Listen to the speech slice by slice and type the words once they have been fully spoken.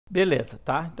Beleza,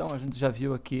 tá? Então a gente já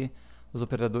viu aqui os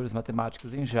operadores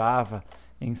matemáticos em Java,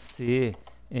 em C,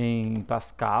 em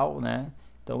Pascal, né?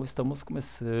 Então estamos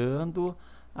começando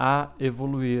a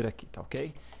evoluir aqui, tá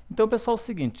ok? Então, pessoal, é o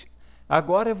seguinte,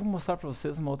 agora eu vou mostrar para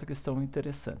vocês uma outra questão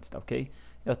interessante, tá ok?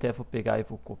 Eu até vou pegar e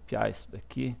vou copiar isso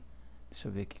daqui. Deixa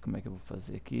eu ver aqui como é que eu vou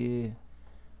fazer aqui.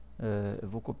 Eu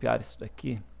vou copiar isso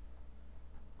daqui.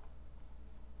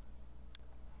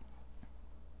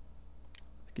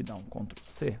 Aqui dá um Ctrl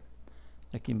C.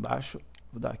 Aqui embaixo,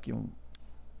 vou dar aqui um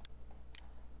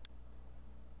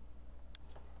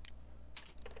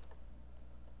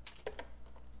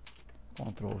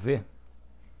Ctrl V.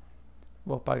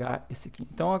 Vou apagar esse aqui.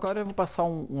 Então agora eu vou passar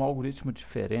um algoritmo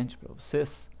diferente para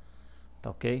vocês, tá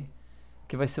ok?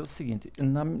 Que vai ser o seguinte,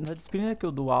 na disciplina que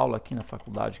eu dou aula aqui na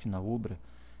faculdade, aqui na UBRA,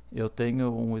 eu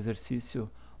tenho um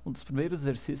exercício, um dos primeiros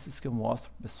exercícios que eu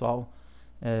mostro para o pessoal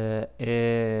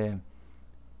é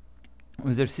um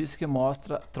exercício que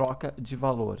mostra troca de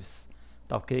valores,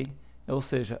 tá ok? Ou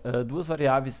seja, duas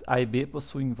variáveis a e b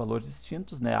possuem valores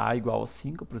distintos, né? A igual a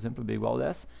 5, por exemplo, b igual a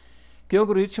 10. Que é um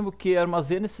algoritmo que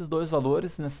armazena esses dois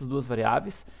valores, nessas duas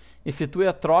variáveis, efetue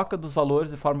a troca dos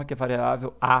valores de forma que a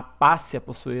variável a passe a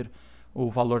possuir o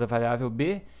valor da variável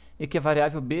b e que a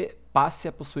variável b passe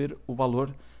a possuir o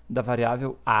valor da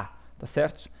variável a, tá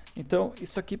certo? Então,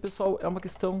 isso aqui, pessoal, é uma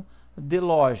questão de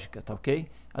lógica, tá ok?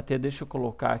 Até deixa eu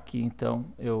colocar aqui, então,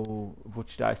 eu vou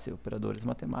tirar esses operadores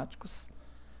matemáticos,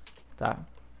 tá?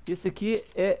 Esse aqui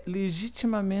é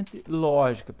legitimamente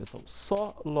lógica, pessoal,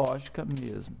 só lógica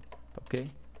mesmo, tá ok?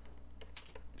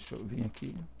 Deixa eu vir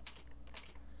aqui,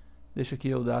 deixa aqui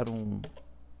eu dar um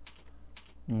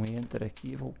enter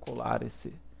aqui, vou colar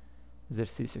esse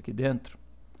exercício aqui dentro,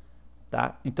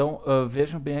 tá? Então,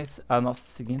 vejam bem a nossa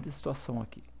seguinte situação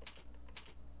aqui.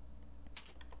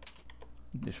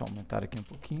 Deixa eu aumentar aqui um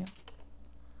pouquinho.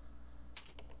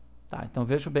 Tá, então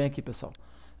vejam bem aqui, pessoal.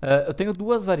 Eu tenho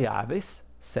duas variáveis,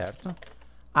 certo?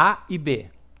 A e B.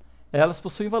 Elas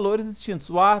possuem valores distintos.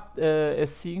 O A é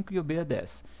 5 e o B é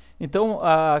 10. Então,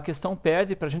 a questão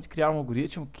pede para a gente criar um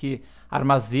algoritmo que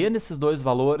armazene esses dois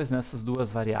valores nessas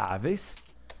duas variáveis.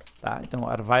 Tá? Então,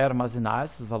 vai armazenar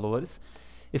esses valores.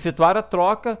 Efetuar a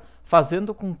troca,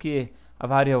 fazendo com que a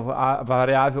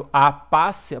variável A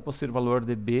passe a possuir o valor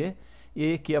de B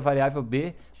e que a variável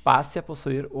B passe a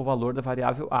possuir o valor da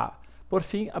variável A. Por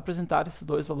fim, apresentar esses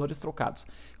dois valores trocados.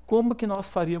 Como que nós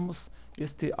faríamos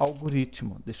este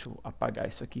algoritmo? Deixa eu apagar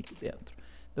isso aqui dentro.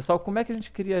 Pessoal, como é que a gente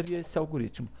criaria esse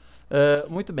algoritmo?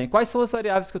 Muito bem, quais são as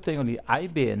variáveis que eu tenho ali? A e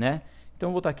B, né? Então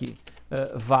eu vou botar aqui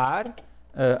var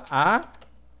A,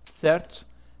 certo?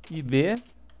 E B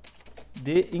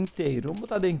de inteiro. Vamos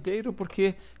botar de inteiro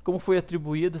porque, como foi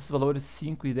atribuído esses valores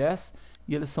 5 e 10,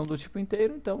 e eles são do tipo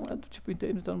inteiro, então é do tipo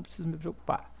inteiro, então não preciso me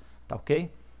preocupar. Tá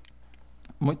ok?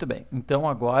 Muito bem. Então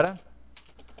agora,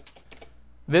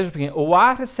 veja bem, o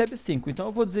A recebe 5. Então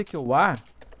eu vou dizer que o A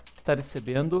está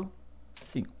recebendo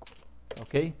 5.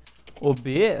 Ok? O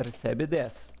B recebe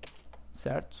 10.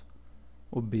 Certo?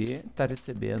 O B está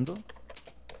recebendo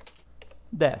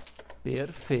 10.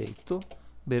 Perfeito.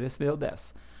 O B recebeu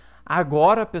 10.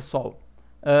 Agora, pessoal,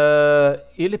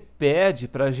 ele pede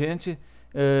para a gente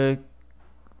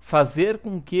fazer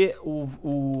com que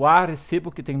o A receba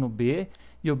o que tem no B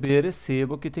e o B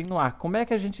receba o que tem no A. Como é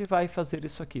que a gente vai fazer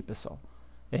isso aqui, pessoal?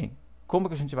 Hein? Como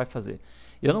que a gente vai fazer?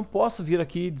 Eu não posso vir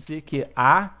aqui e dizer que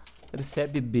A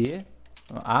recebe B,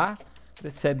 A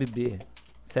recebe B,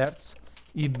 certo?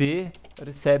 E B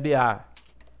recebe A.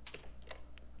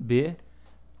 B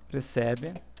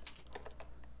recebe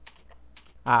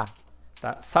A.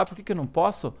 Tá? Sabe por que eu não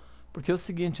posso? Porque é o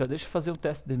seguinte, ó, deixa eu fazer um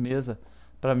teste de mesa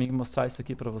para mim mostrar isso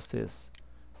aqui para vocês.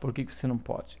 Por que você não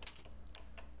pode?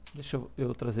 Deixa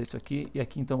eu trazer isso aqui e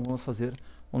aqui então vamos fazer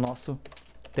o nosso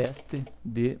teste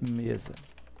de mesa.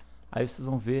 Aí vocês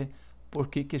vão ver por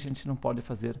que a gente não pode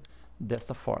fazer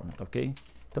desta forma, tá ok?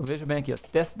 Então veja bem aqui, ó,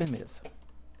 teste de mesa.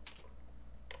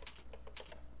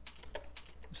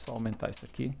 Deixa eu só aumentar isso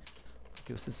aqui, para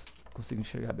que vocês consigam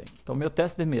enxergar bem. Então meu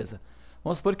teste de mesa.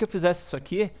 Vamos supor que eu fizesse isso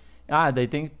aqui, daí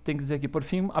tem que dizer aqui, por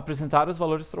fim, apresentar os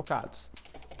valores trocados.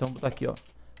 Então vou botar aqui, ó,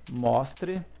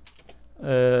 mostre,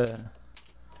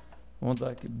 vamos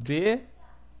botar aqui, B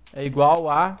é igual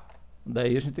a,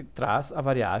 daí a gente traz a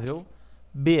variável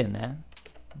B, né?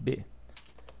 B.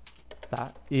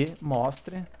 Tá? E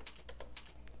mostre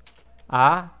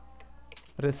A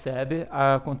recebe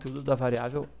a conteúdo da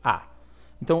variável A.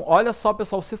 Então, olha só,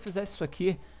 pessoal, se eu fizesse isso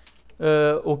aqui,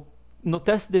 no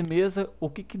teste de mesa, o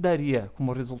que daria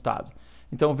como resultado?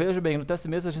 Então, veja bem, no teste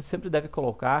de mesa a gente sempre deve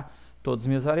colocar todas as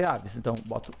minhas variáveis. Então,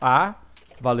 boto A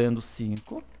valendo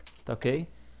 5, tá ok?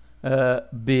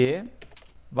 B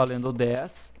valendo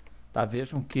 10, tá?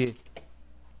 Vejam que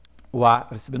o A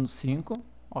recebendo 5,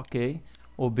 ok.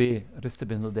 O B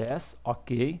recebendo 10,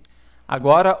 ok.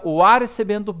 Agora o A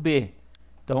recebendo B.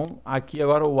 Então, aqui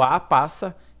agora o A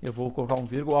passa, eu vou colocar um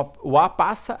vírgula, o A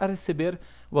passa a receber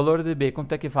o valor de B.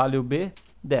 Quanto é que vale o B?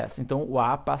 10. Então, o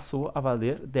A passou a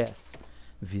valer 10.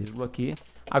 Vírgula aqui.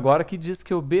 Agora aqui diz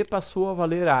que o B passou a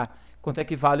valer A. Quanto é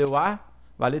que vale o A?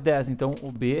 Vale 10. Então,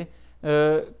 o B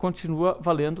continua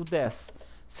valendo 10.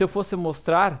 Se eu fosse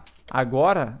mostrar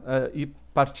agora e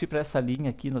partir para essa linha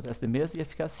aqui no teste de mesa, ia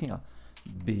ficar assim, ó.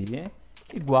 B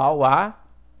igual a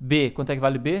B. Quanto é que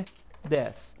vale B?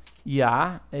 10. E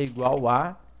A é igual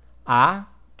a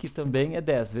que também é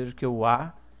 10. Veja que o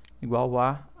A igual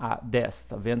a 10.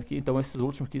 Tá vendo aqui? Então, esses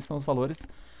últimos aqui são os valores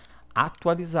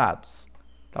atualizados.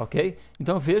 Tá ok?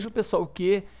 Então, veja, pessoal,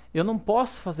 que eu não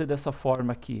posso fazer dessa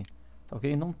forma aqui. Tá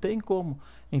ok? Não tem como.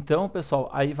 Então, pessoal,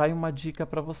 aí vai uma dica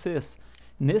para vocês.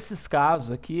 Nesses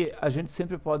casos aqui, a gente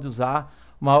sempre pode usar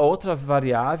uma outra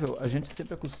variável, a gente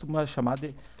sempre costuma chamar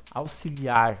de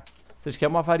auxiliar. Ou seja, que é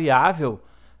uma variável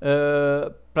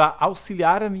para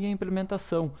auxiliar a minha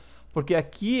implementação. Porque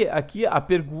aqui a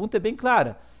pergunta é bem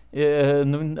clara.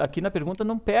 Aqui na pergunta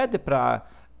não pede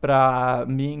para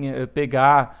mim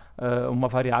pegar uma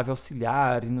variável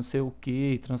auxiliar e não sei o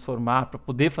que, transformar para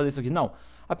poder fazer isso aqui. Não.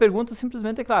 A pergunta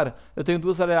simplesmente é clara. Eu tenho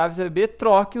duas variáveis A e B,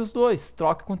 troque os dois.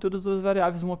 Troque o conteúdo das duas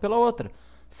variáveis uma pela outra.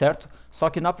 Certo? Só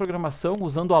que na programação,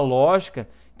 usando a lógica,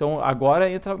 então agora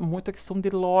entra muito a questão de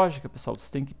lógica, pessoal. Você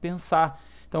tem que pensar.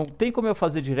 Então, tem como eu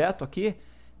fazer direto aqui?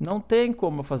 Não tem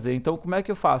como eu fazer. Então, como é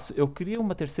que eu faço? Eu crio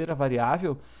uma terceira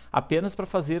variável apenas para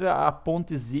fazer a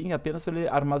pontezinha, apenas para ele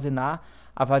armazenar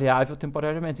a variável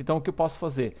temporariamente. Então, o que eu posso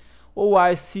fazer? Ou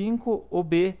A é 5, ou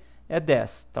B é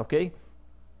 10, tá ok?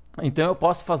 Então, eu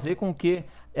posso fazer com que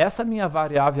essa minha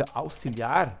variável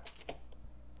auxiliar,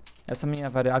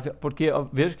 porque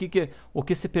veja aqui que o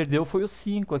que se perdeu foi o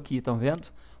 5 aqui, estão vendo?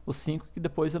 O 5 que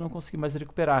depois eu não consegui mais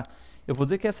recuperar. Eu vou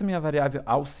dizer que essa minha variável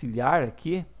auxiliar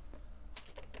aqui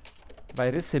vai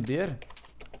receber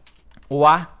o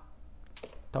A,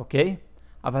 tá ok?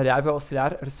 A variável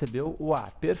auxiliar recebeu o A,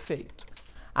 perfeito.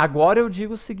 Agora eu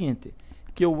digo o seguinte,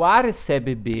 que o A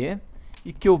recebe B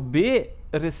e que o B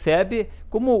recebe,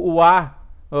 como o A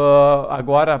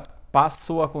agora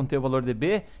passou a conter o valor de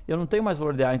B, eu não tenho mais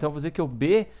valor de A, então eu vou dizer que o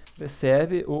B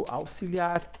recebe o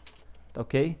auxiliar, tá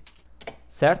ok?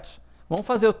 Certo? Vamos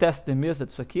fazer o teste de mesa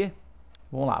disso aqui?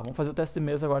 Vamos lá, vamos fazer o teste de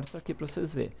mesa agora disso aqui para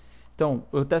vocês verem. Então,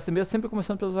 o teste de mesa sempre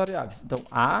começando pelas variáveis. Então,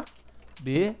 A,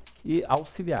 B e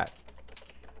auxiliar.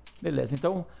 Beleza,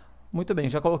 então, muito bem,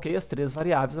 já coloquei as três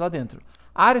variáveis lá dentro.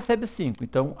 A recebe 5,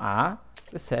 então A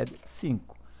recebe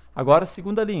 5. Agora,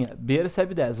 segunda linha, B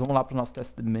recebe 10. Vamos lá para o nosso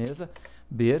teste de mesa.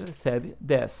 B recebe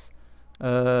 10.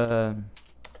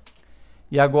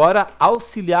 E agora,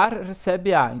 auxiliar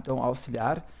recebe A. Então,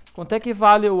 auxiliar, quanto é que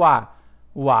vale o A?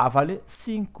 O A vale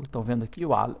 5. Estão vendo aqui?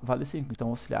 O A vale 5. Então,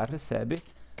 o auxiliar recebe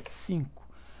 5.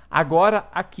 Agora,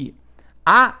 aqui.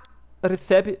 A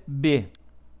recebe B.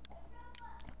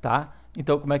 Tá?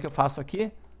 Então, como é que eu faço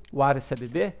aqui? O A recebe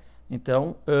B.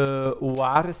 Então, o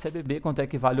A recebe B. Quanto é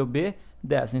que vale o B?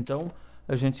 10. Então,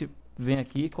 a gente vem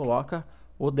aqui e coloca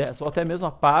o 10. Ou até mesmo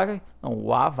apaga. Não,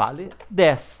 o A vale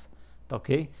 10. Tá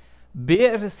ok?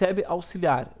 B recebe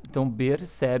auxiliar. Então, B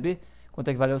recebe... Quanto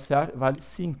é que vale o auxiliar? Vale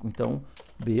 5. Então,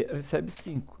 B recebe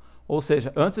 5. Ou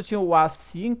seja, antes eu tinha o A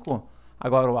 5,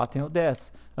 agora o A tem o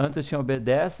 10. Antes eu tinha o B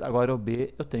 10, agora o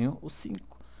B eu tenho o 5.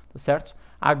 Tá certo?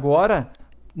 Agora,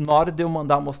 na hora de eu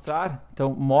mandar mostrar,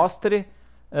 então mostre,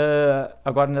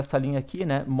 agora nessa linha aqui,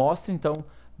 né? Mostre, então,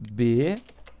 B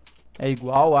é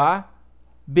igual a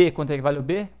B. Quanto é que vale o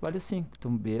B? Vale 5.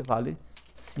 Então, B vale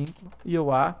 5 e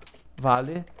o A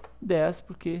vale 10,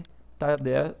 porque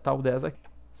tá o 10 aqui.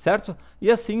 Certo?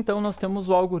 E assim, então, nós temos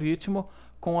o algoritmo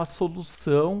com a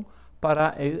solução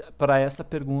para essa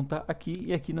pergunta aqui.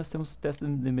 E aqui nós temos o teste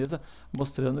de mesa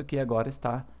mostrando que agora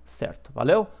está certo.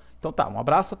 Valeu? Então tá, um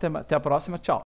abraço, até a próxima, tchau.